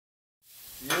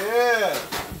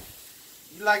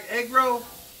like egg roll?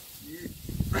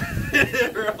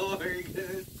 Egg roll, very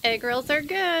good. Egg rolls are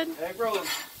good. Egg rolls.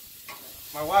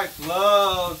 My wife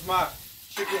loves my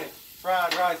chicken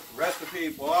fried rice recipe,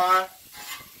 boy.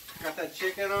 Got that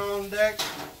chicken on deck.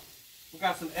 We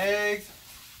got some eggs.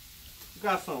 We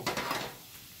got some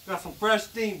fresh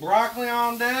steamed broccoli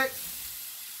on deck.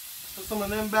 Put some of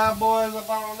them bad boys up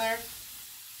on there.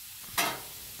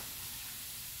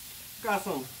 Got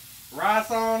some rice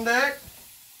on deck.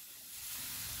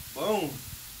 Boom.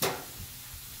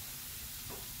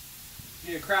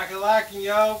 Get a crack-a-lacking,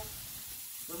 yo.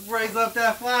 Let's raise up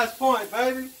that flash point,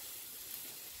 baby.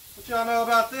 What y'all know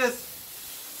about this?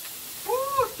 Woo,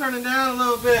 it's turning down a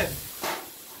little bit.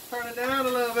 Turn it down a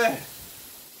little bit.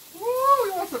 Woo,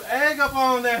 you want some egg up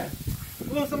on there.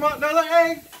 You want some another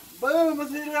egg? Boom,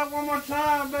 let's heat it up one more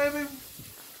time, baby.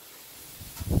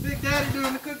 Big Daddy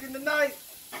doing the cooking tonight.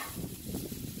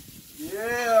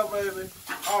 Yeah, baby.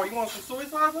 Oh, you want some soy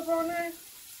sauce up on there?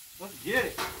 Let's get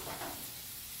it.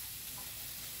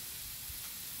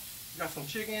 Got some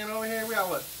chicken over here. We got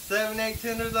what, 7, 8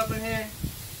 tenders up in here.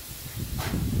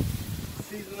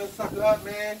 Season this sucker up,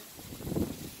 man.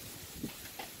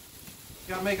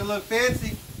 Gotta make it look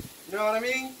fancy. You know what I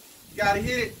mean? You gotta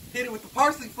hit it with the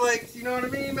parsley flakes. You know what I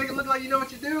mean? Make it look like you know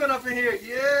what you're doing up in here.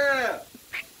 Yeah.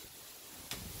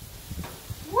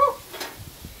 Woo.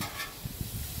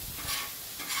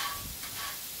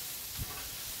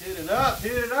 Hit it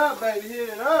up, baby. Hit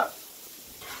it up.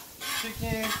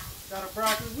 Chicken. Got a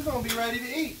broccoli. We're gonna be ready to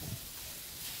eat.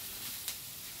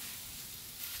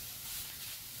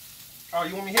 Oh,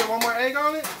 you want me to hit one more egg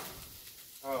on it?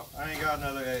 Oh, I ain't got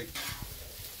another egg.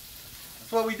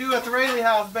 That's what we do at the Rayleigh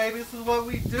house, baby. This is what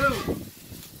we do.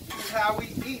 This is how we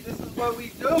eat. This is what we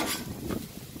do. That's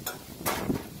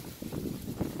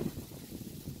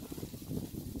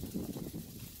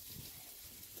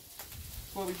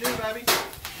what we do, baby.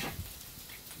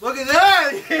 Look at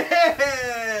that!